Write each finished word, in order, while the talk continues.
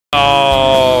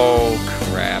Oh,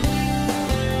 crap.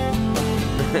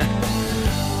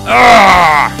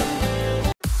 Ah!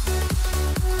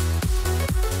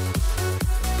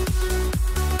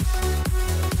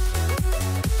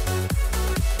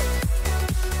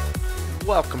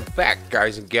 Welcome back,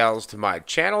 guys and gals, to my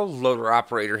channel. Loader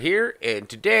Operator here, and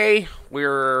today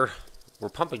we're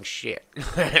pumping shit.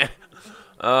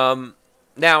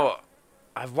 Now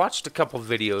I've watched a couple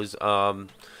videos.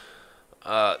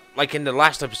 Like in the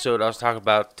last episode, I was talking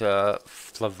about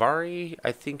Flavari,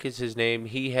 I think is his name.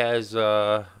 He has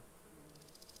a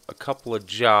couple of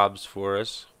jobs for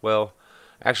us. Well,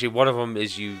 actually, one of them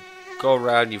is you go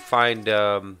around, you find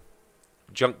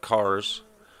junk cars,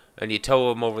 and you tow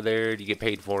them over there, and you get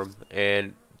paid for them.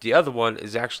 And the other one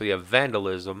is actually a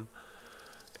vandalism,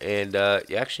 and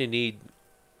you actually need,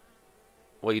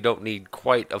 well, you don't need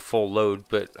quite a full load,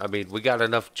 but I mean, we got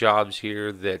enough jobs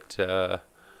here that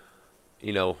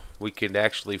you know, we can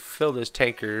actually fill this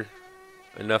tanker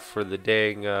enough for the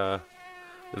dang the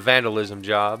vandalism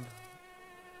job,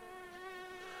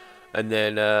 and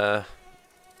then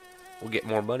we'll get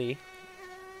more money.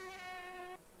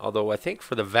 Although I think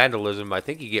for the vandalism, I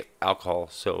think you get alcohol.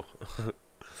 So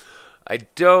I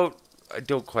don't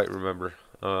quite remember.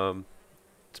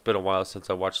 It's been a while since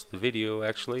I watched the video,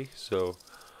 actually. So,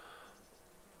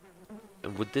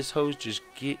 and would this hose just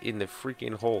get in the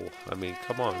freaking hole? I mean,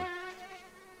 come on.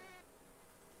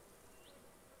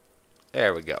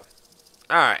 There we go.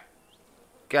 Alright.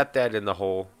 Got that in the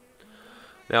hole.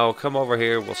 Now we'll come over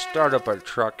here. We'll start up our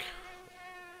truck.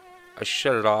 I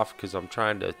shut it off because I'm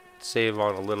trying to save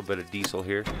on a little bit of diesel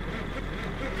here.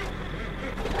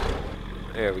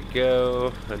 There we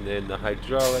go. And then the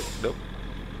hydraulic. Nope.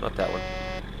 Not that one.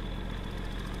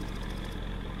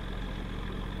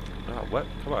 Oh, what?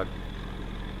 Come on.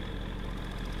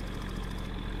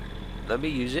 Let me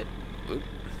use it. Oop.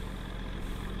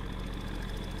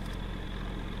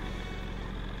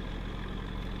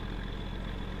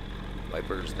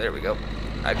 Wipers, there we go.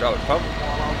 Hydraulic pump.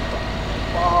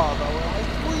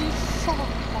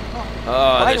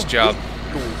 Oh, this job.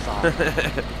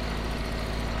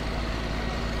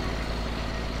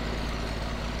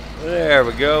 There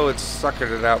we go. It's sucking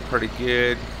it out pretty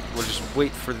good. We'll just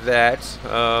wait for that.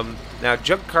 Now,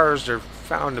 junk cars are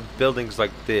found in buildings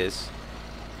like this,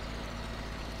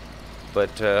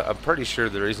 but I'm pretty sure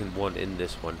there isn't one in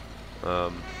this one.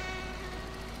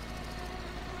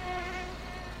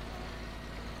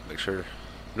 Make sure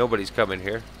nobody's coming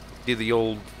here. Do the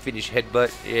old Finnish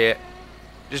headbutt. Yeah,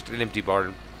 just an empty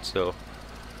barn, so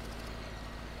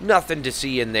nothing to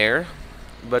see in there.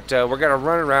 But we're gonna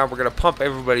run around. We're gonna pump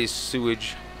everybody's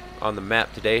sewage on the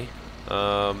map today.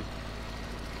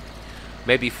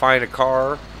 Maybe find a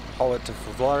car, haul it to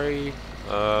Flavari.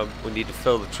 We need to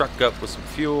fill the truck up with some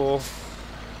fuel.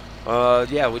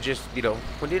 Yeah, we just, you know,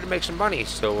 we need to make some money.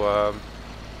 So,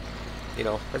 you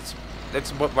know,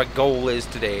 that's what my goal is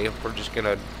today. We're just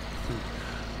gonna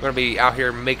be out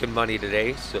here making money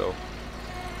today. So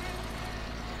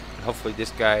hopefully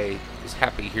this guy is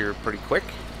happy here pretty quick.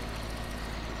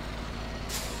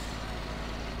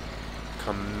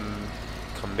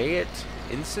 Comet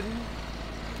Ensign.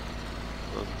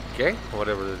 Okay,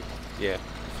 whatever. Yeah,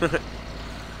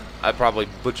 I probably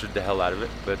butchered the hell out of it,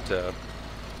 but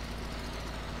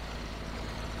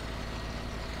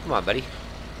come on, buddy.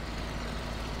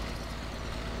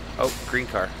 Oh, green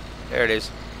car. There it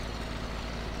is.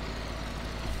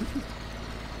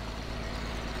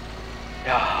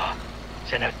 Jaa,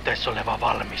 se näyttäisi olevan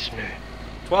valmis nyt.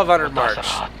 1200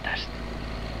 marks.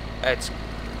 That's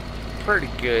pretty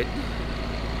good.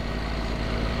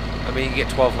 I mean, you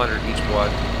get 1200 each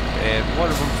one, and one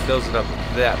of them fills it up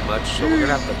that much, so we're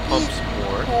gonna have to pump some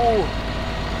more.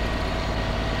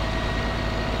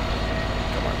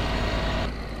 Come on.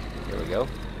 There we go.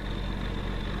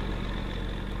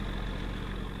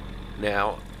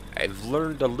 Now, I've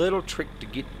learned a little trick to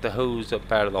get the hose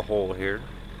up out of the hole here.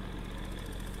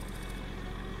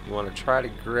 You want to try to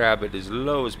grab it as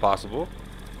low as possible.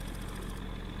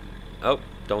 Oh,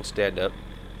 don't stand up.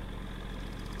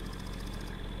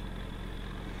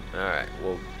 Alright,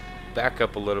 we'll back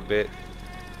up a little bit.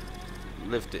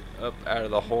 Lift it up out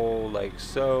of the hole like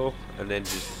so. And then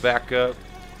just back up.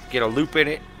 Get a loop in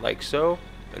it like so.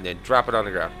 And then drop it on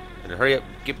the ground. And hurry up,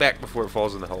 get back before it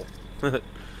falls in the hole.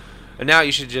 And now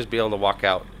you should just be able to walk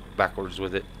out backwards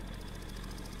with it.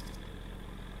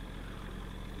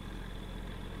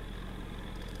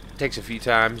 Takes a few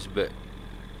times, but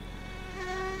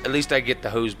at least I get the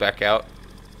hose back out.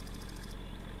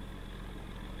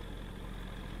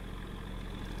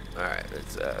 Alright,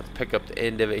 let's pick up the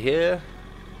end of it here.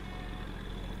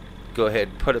 Go ahead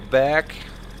and put it back.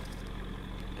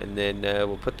 And then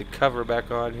we'll put the cover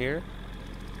back on here.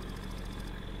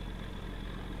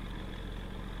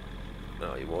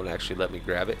 No, you won't actually let me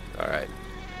grab it. Alright.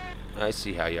 I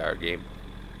see how you are, game.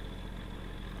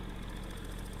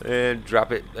 And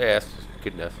drop it. Yeah,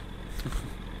 good enough.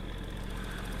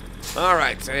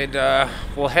 Alright, and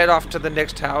we'll head off to the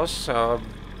next house.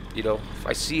 You know, if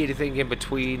I see anything in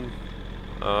between,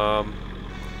 I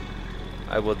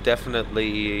will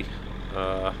definitely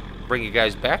bring you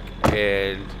guys back,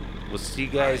 and we'll see you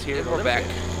guys here. We're back.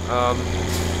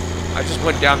 I just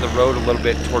went down the road a little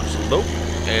bit towards the loop,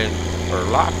 or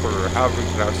lop, or however you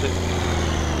pronounce it.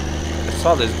 I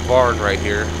saw this barn right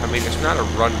here. I mean, it's not a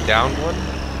run-down one,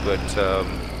 but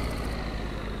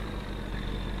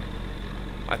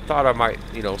I thought I might,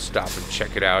 you know, stop and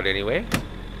check it out anyway.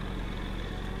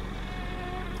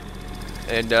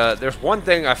 And there's one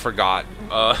thing I forgot.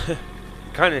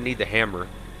 Kind of need the hammer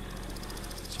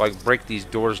so I can break these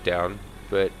doors down,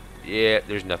 but yeah,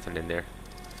 there's nothing in there.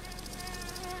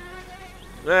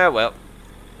 Well,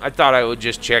 I thought I would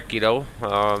just check, you know.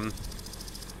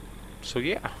 So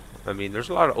yeah, I mean, there's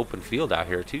a lot of open field out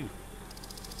here too.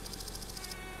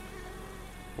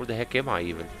 Where the heck am I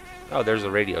even? Oh, there's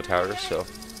a radio tower. So,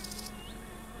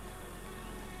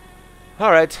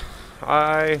 all right,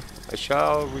 I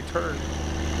shall return.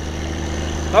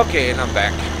 Okay, and I'm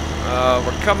back.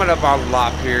 We're coming up on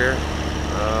Lop here.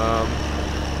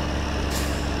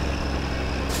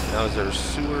 Now, is there a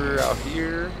sewer out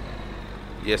here?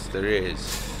 Yes, there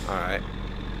is. Alright.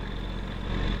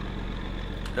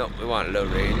 Nope, we want low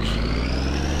range.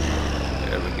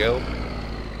 There we go.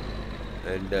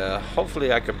 And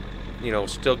hopefully I can, you know,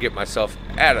 still get myself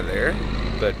out of there.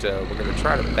 But we're going to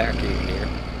try to back in here.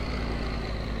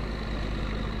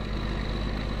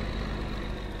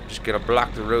 Just going to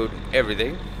block the road and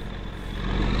everything.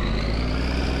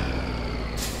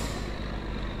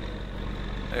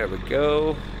 There we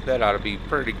go. That ought to be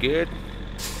pretty good.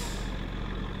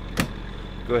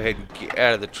 Go ahead and get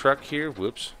out of the truck here.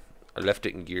 Whoops. I left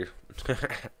it in gear.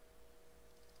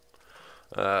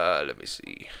 Let me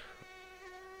see.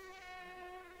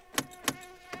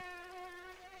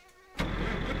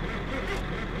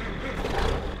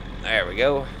 There we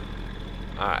go.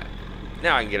 Alright.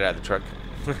 Now I can get out of the truck.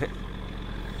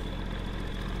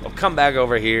 We'll come back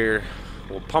over here.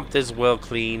 We'll pump this well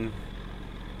clean.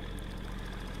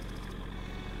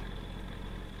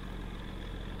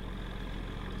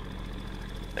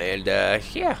 And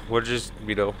yeah, we're just,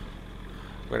 you know,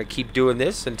 we're gonna keep doing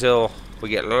this until we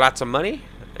get lots of money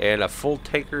and a full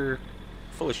tanker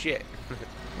full of shit.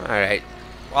 Alright,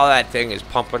 while that thing is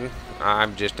pumping,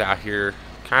 I'm just out here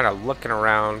kind of looking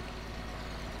around,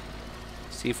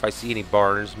 see if I see any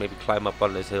barns, maybe climb up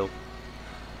on this hill.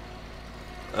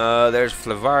 There's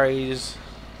Flavari's,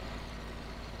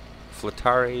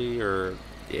 Flatari, or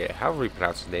yeah, however you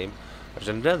pronounce his name. There's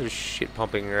another shit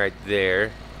pumping right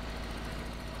there.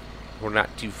 We're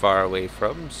not too far away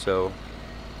from, so,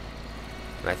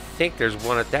 and I think there's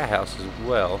one at that house as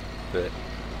well, but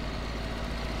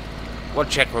we'll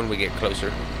check when we get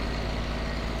closer.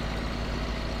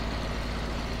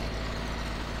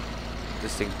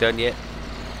 This thing done yet?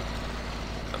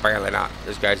 Apparently not.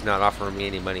 This guy's not offering me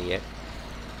any money yet.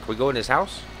 Can we go in his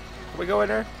house? Can we go in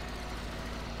there?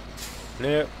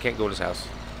 No, can't go in his house.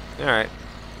 Alright.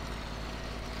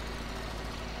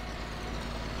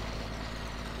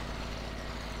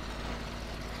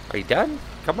 Are you done?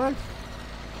 Come on.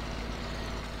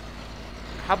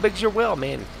 How big's your well,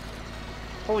 man?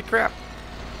 Holy crap.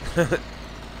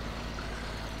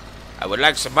 I would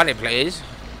like some money, please.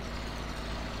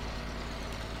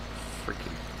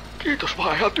 Freaking. Kiitos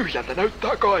vaan, ihan tyhjältä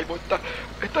näyttää kaivo,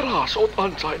 että rahas oot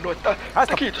ansainnut, että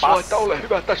kiitos vaan, että ole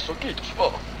hyvä, tässä on, kiitos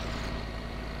vaan.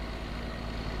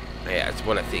 Yeah, that's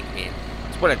what I think, man.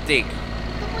 That's what I think.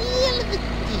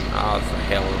 Oh, for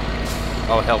hell.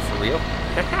 Oh, hell, for real?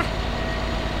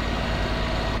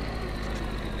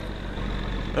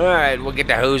 Alright, we'll get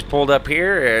the hose pulled up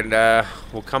here, and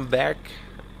we'll come back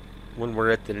when we're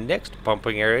at the next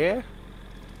pumping area,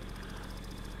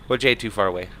 which ain't too far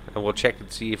away. And we'll check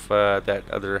and see if that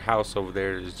other house over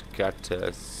there has got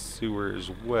sewer as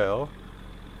well.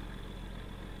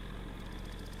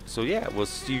 So yeah, we'll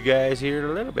see you guys here in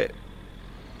a little bit.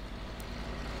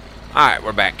 Alright,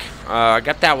 we're back. I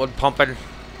got that one pumping.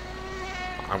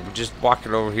 I'm just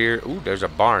walking over here. Ooh, there's a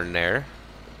barn there.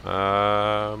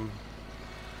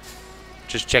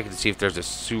 Just checking to see if there's a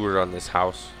sewer on this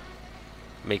house.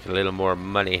 Make a little more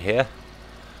money here.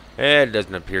 It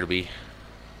doesn't appear to be.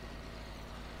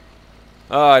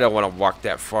 Oh, I don't want to walk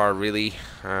that far, really.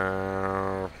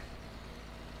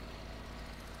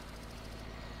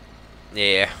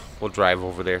 Yeah, we'll drive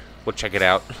over there. we'll check it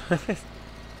out.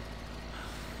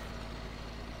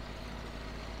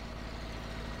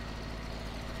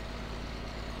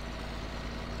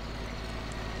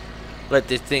 Let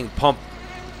this thing pump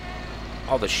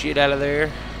all the shit out of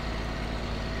there.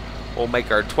 We'll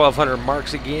make our 1,200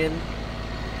 marks again.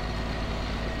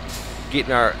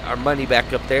 Getting our money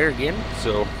back up there again.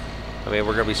 So, I mean,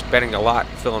 we're going to be spending a lot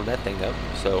filling that thing up.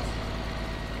 So,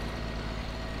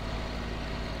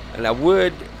 and I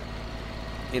would,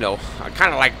 you know, I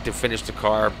kind of like to finish the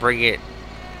car, bring it.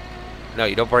 No,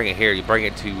 you don't bring it here. You bring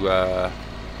it to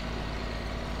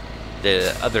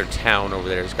the other town over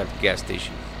there. It's got the gas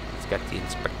station. It's got the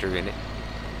inspector in it.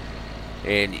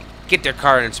 And get their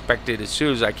car inspected as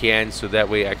soon as I can, so that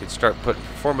way I can start putting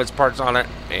performance parts on it,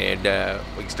 and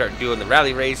we can start doing the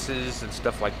rally races and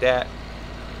stuff like that.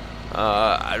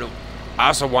 I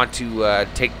also want to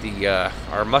take the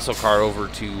our muscle car over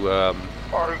to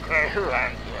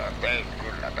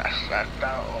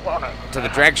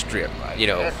the drag strip. You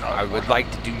know, I would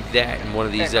like to do that in one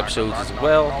of these episodes as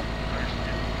well.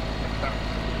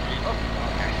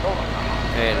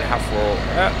 And how full?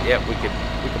 Yeah, we could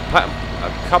put a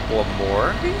couple of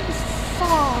more.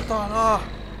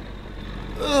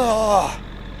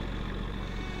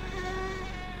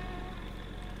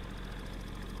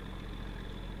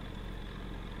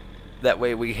 That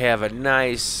way we have a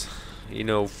nice, you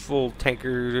know, full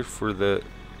tanker for the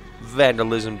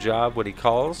vandalism job, what he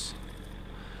calls.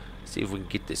 See if we can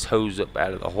get this hose up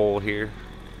out of the hole here.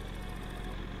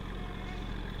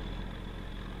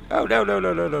 Oh, no, no,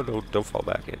 no, no, no, no. Don't fall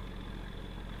back in.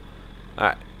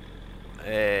 Alright.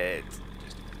 Let's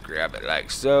just grab it like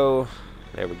so.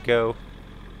 There we go.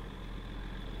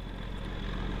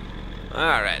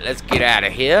 Alright, let's get out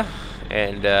of here.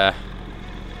 And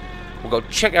we'll go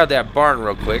check out that barn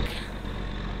real quick.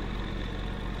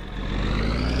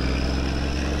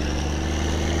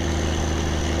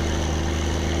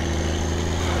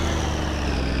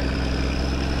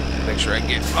 Make sure I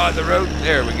get on the road.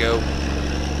 There we go.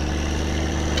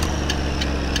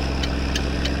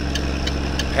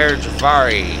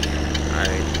 Javari. I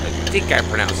think I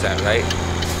pronounced that right.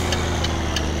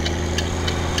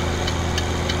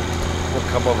 We'll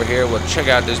come over here. We'll check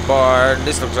out this barn.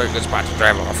 This looks like a good spot to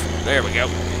drive off. There we go.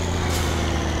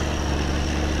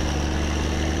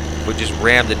 We'll just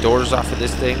ram the doors off of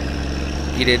this thing.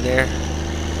 Get in there.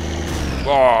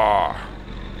 Oh.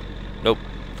 Nope.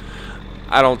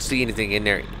 I don't see anything in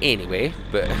there anyway,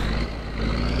 but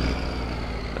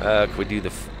can we do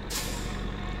the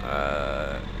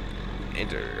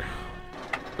enter?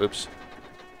 Oops.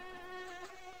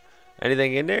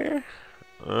 Anything in there?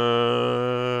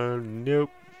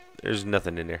 Nope. There's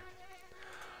nothing in there.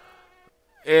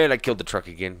 And I killed the truck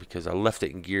again because I left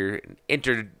it in gear and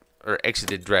entered or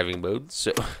exited driving mode.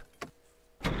 So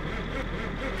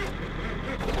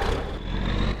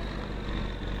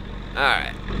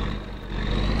alright.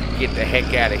 Get the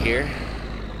heck out of here.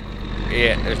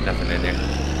 Yeah, there's nothing in there.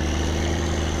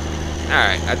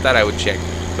 Alright, I thought I would check,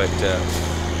 but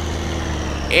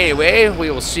anyway, we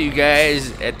will see you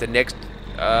guys at the next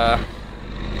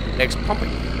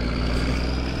pumping.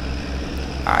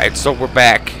 Alright, so we're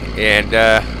back, and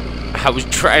I was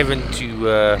driving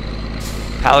to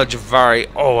Javari.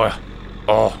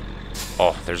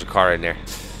 Oh, there's a car in there.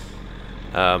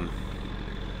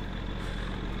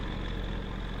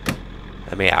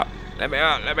 Let me out.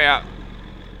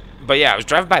 But yeah, I was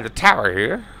driving by the tower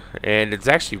here. And it's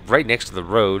actually right next to the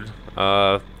road.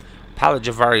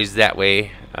 Javari that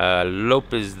way.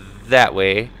 Lope is that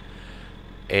way.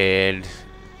 And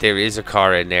there is a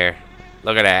car in there.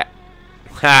 Look at that.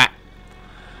 Ha!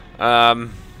 God,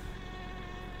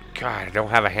 I don't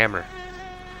have a hammer.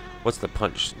 What's the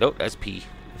punch? Nope, that's P.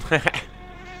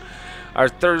 Our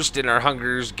thirst and our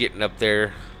hunger's getting up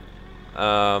there.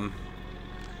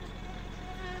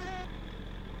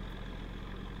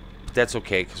 That's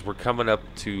okay, because we're coming up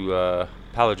to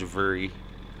Javari.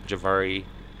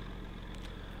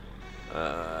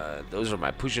 Those are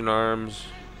my pushing arms.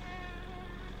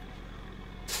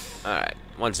 Alright,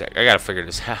 one sec. I gotta figure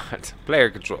this out. Player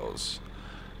controls.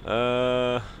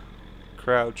 Crouch,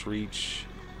 reach,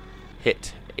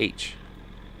 hit, H.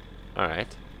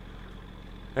 Alright.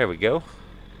 There we go.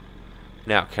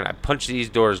 Now, can I punch these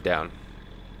doors down?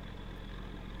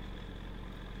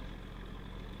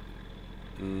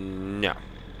 No.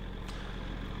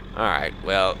 Alright,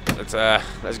 well, let's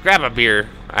grab a beer.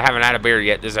 I haven't had a beer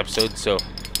yet this episode, so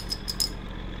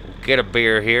we'll get a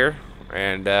beer here.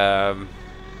 And I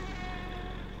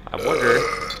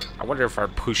wonder if our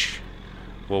push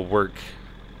will work.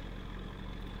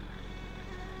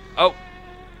 Oh,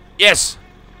 yes.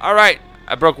 Alright,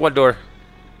 I broke one door.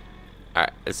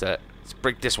 Alright, let's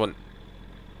break this one.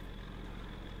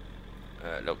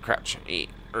 No, crouch. E.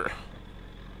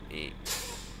 E.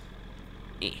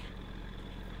 E.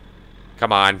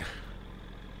 Come on.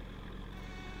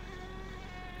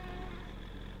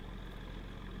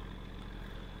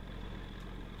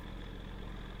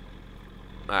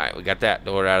 Alright, we got that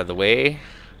door out of the way.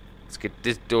 Let's get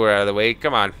this door out of the way.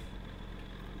 Come on.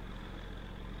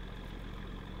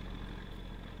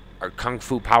 Our kung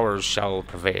fu powers shall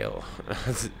prevail.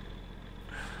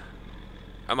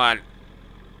 Come on.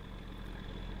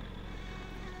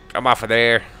 Come off of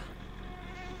there.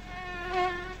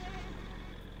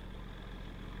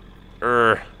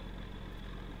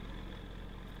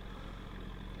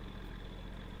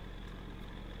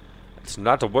 It's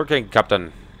not working,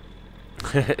 Captain.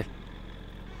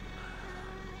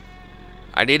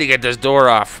 I need to get this door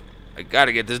off. I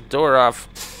gotta get this door off.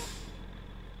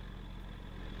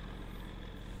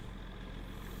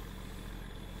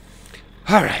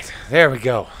 Alright, there we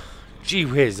go. Gee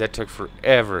whiz, that took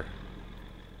forever.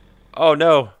 Oh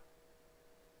no.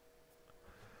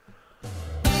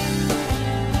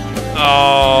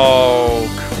 Oh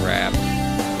crap.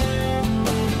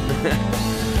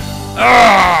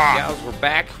 Gals, we're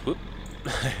back. Whoop.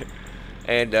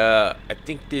 And I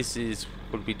think this is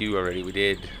what did we do already? We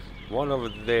did one over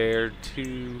there,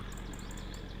 two.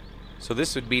 So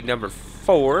this would be number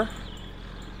 4.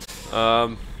 We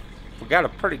got a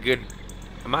pretty good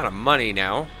amount of money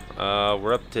now.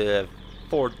 We're up to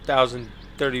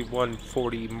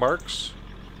 4,031.40 marks,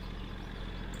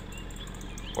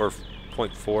 or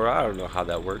 0.4. I don't know how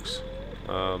that works.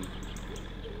 I'm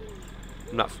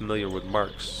not familiar with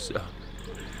marks, so.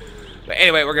 But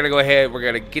anyway, we're gonna go ahead. We're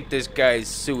gonna get this guy's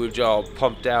sewage all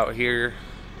pumped out here.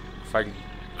 If I can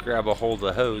grab a hold of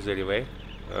the hose, anyway.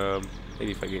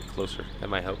 Maybe if I get closer, that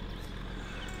might help.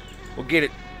 We'll get it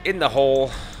in the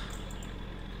hole.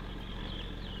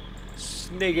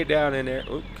 Snake it down in there.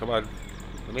 Oh, come on.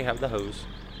 Let me have the hose.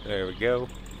 There we go.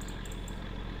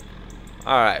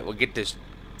 All right, we'll get this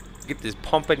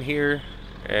pumping here,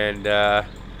 and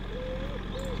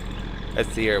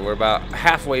let's see here. We're about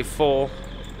halfway full,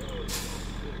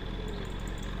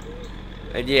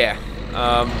 and yeah.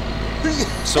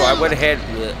 So I went ahead.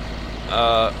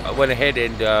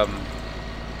 And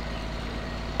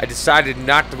I decided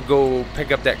not to go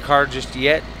pick up that car just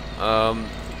yet.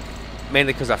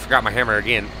 Mainly because I forgot my hammer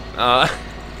again.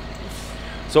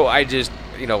 So I just,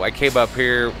 I came up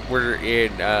here. We're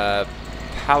in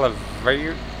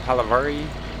Palavari.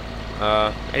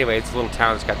 Anyway, it's a little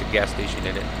town. It's got the gas station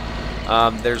in it.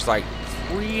 There's like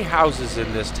 3 houses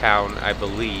in this town, I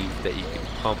believe, that you can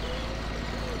pump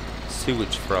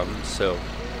sewage from. So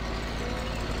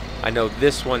I know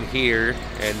this one here,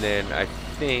 and then I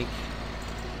think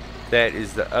that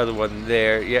is the other one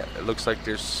there. Yeah, it looks like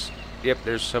there's. Yep,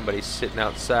 there's somebody sitting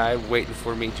outside waiting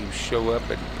for me to show up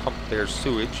and pump their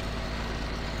sewage.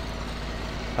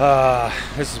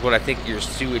 This is what I think your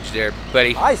sewage there,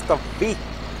 buddy. Aista vittu.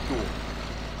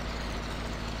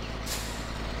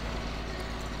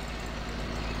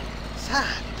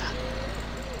 Sad.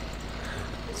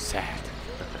 Sad.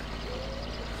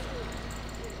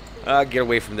 Get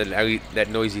away from that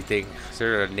noisy thing. Is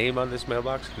there a name on this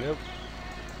mailbox? Nope.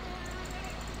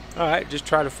 Alright, just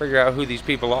trying to figure out who these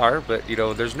people are, but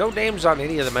there's no names on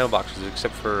any of the mailboxes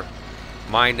except for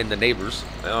mine and the neighbors.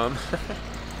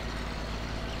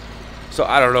 So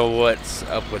I don't know what's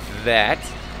up with that,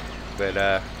 but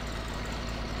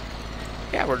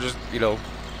yeah, we're just we're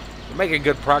making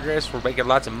good progress. We're making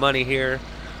lots of money here.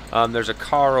 There's a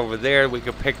car over there we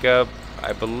could pick up.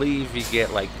 I believe you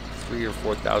get like 3,000 or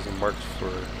 4,000 marks for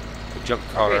a junk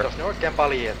car. Kiitos ne oikein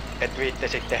paljon, että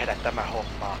viittesit tehdä tämä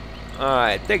hommaa.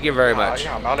 Alright, thank you very much.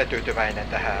 Ihan, mä olen tyytyväinen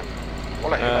tähän.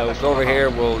 Ole hyvä. We'll go over here.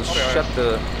 We'll shut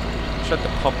the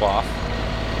pump off.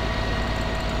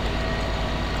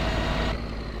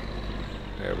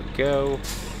 There we go.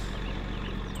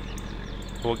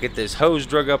 We'll get this hose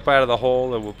drug up out of the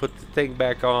hole, and we'll put the thing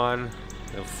back on,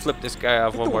 and flip this guy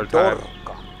off one more time.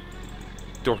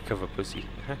 Dork of a pussy.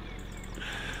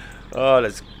 Oh,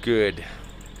 that's good.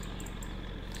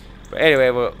 But anyway,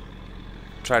 we'll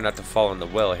try not to fall in the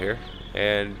well here,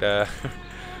 and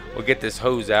we'll get this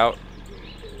hose out,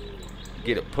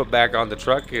 get it put back on the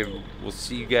truck, and we'll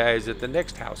see you guys at the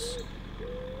next house.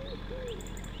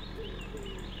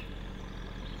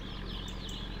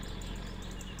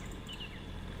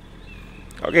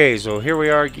 Okay, so here we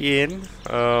are again.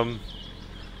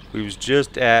 We was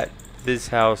just at this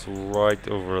house right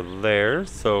over there,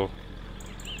 so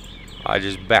I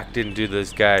just backed into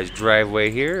this guy's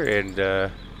driveway here, and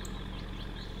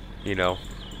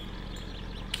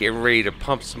getting ready to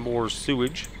pump some more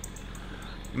sewage.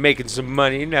 making some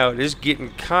money. Now it is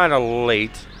getting kind of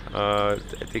late. I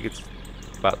think it's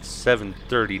about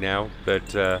 7:30 now,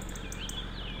 but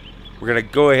we're gonna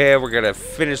go ahead. We're gonna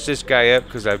finish this guy up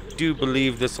because I do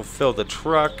believe this will fill the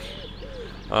truck.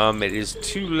 It is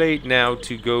too late now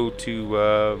to go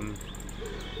to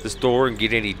the store and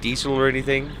get any diesel or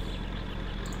anything.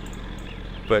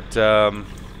 But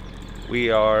we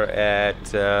are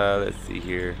at let's see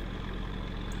here,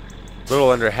 a little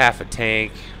under half a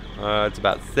tank. It's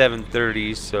about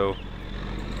 7:30, so.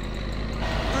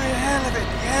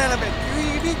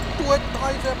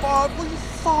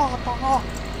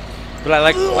 But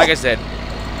like I said,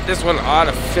 this one ought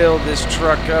to fill this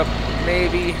truck up,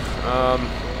 maybe.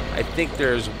 I think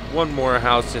there's one more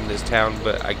house in this town,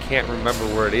 but I can't remember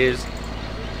where it is.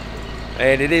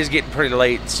 And it is getting pretty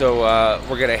late, so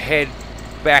we're gonna head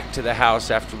back to the house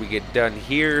after we get done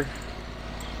here.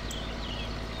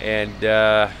 And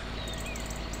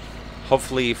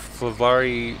hopefully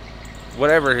Flavari,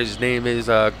 whatever his name is,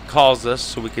 calls us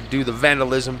so we could do the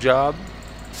vandalism job.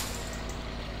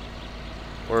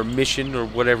 Or mission, or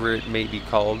whatever it may be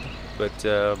called. But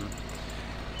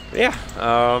yeah,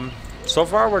 so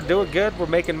far we're doing good. We're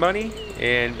making money.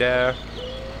 And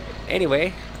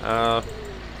anyway,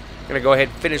 gonna go ahead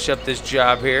and finish up this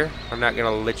job here. I'm not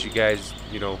gonna let you guys,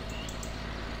 you know,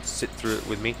 sit through it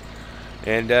with me.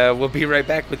 And we'll be right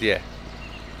back with you.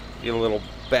 You little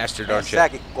bastard, aren't you?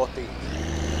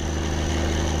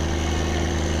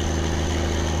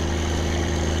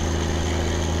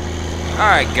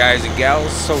 Alright, guys and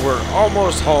gals, so we're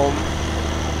almost home.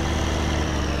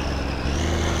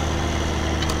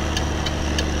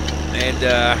 And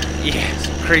yeah,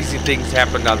 some crazy things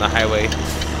happened on the highway.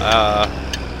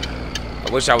 I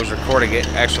wish I was recording it,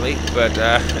 actually, but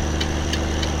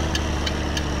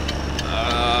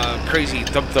crazy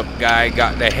thump guy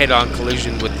got in a head-on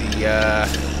collision with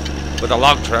the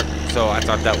log truck, so I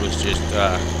thought that was just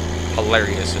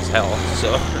hilarious as hell.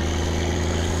 So,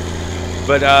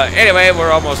 but anyway,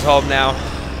 we're almost home now.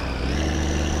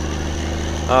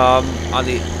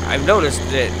 I've noticed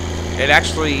that it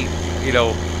actually, you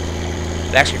know,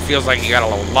 it actually feels like you got a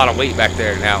lot of weight back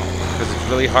there now, because it's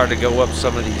really hard to go up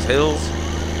some of these hills,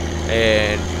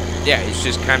 and yeah, it's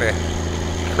just kind of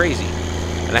crazy.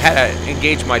 And I had to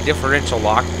engage my differential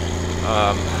lock.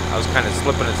 I was kind of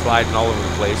slipping and sliding all over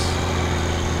the place.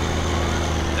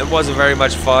 It wasn't very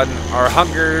much fun. Our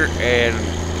hunger and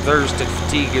thirst and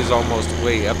fatigue is almost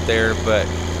way up there, but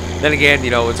then again, you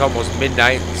know, it's almost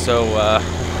midnight, so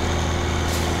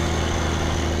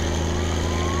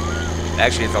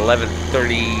actually it's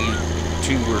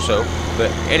 11:32 or so,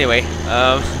 but anyway,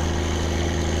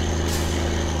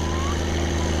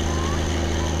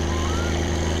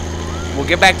 we'll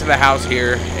get back to the house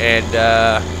here, and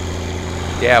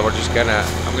yeah, I'm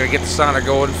gonna get the sauna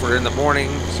going for in the morning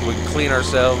so we can clean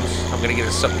ourselves. I'm gonna get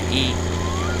us something to eat,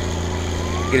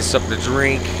 get us something to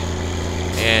drink,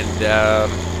 and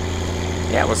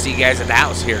yeah, we'll see you guys at the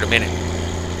house here in a minute.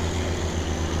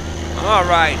 All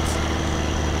right,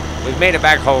 we've made it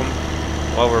back home.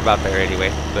 Well, we're about there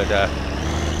anyway, but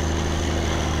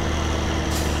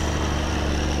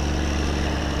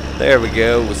there we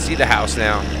go. We'll see the house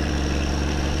now.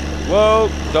 Whoa,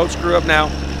 don't screw up now.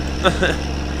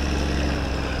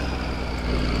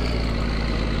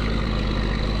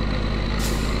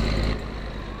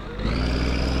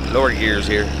 Lower gears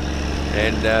here.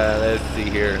 And let's see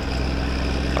here.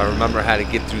 I remember how to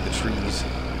get through the trees.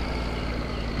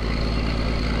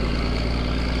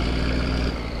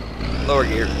 Lower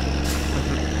gear.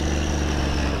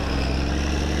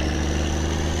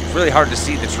 It's really hard to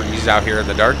see the trees out here in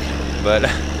the dark, but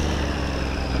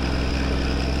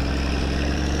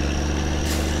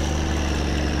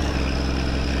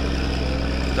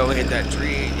don't hit that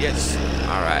tree. Yes.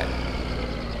 All right.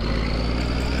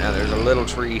 Now there's a little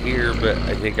tree here, but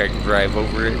I think I can drive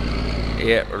over it.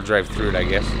 Yeah, or drive through it, I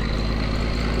guess.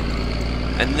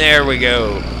 And there we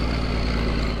go.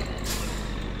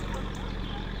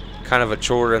 Kind of a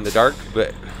chore in the dark,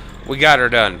 but we got her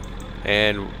done.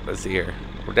 And let's see here.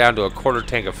 We're down to a quarter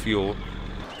tank of fuel.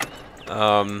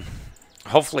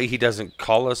 Hopefully he doesn't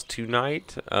call us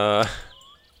tonight. That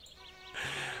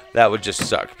would just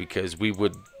suck, because we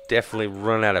would definitely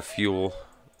run out of fuel,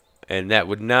 and that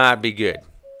would not be good.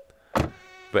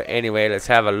 But anyway, let's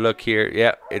have a look here.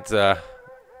 Yeah, it's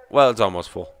well, it's almost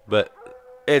full, but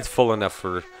it's full enough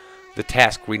for the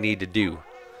task we need to do.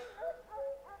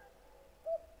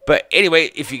 But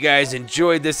anyway, if you guys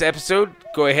enjoyed this episode,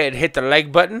 go ahead and hit the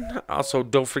like button. Also,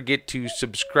 don't forget to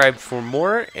subscribe for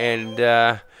more, and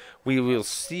we will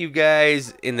see you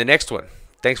guys in the next one.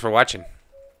 Thanks for watching.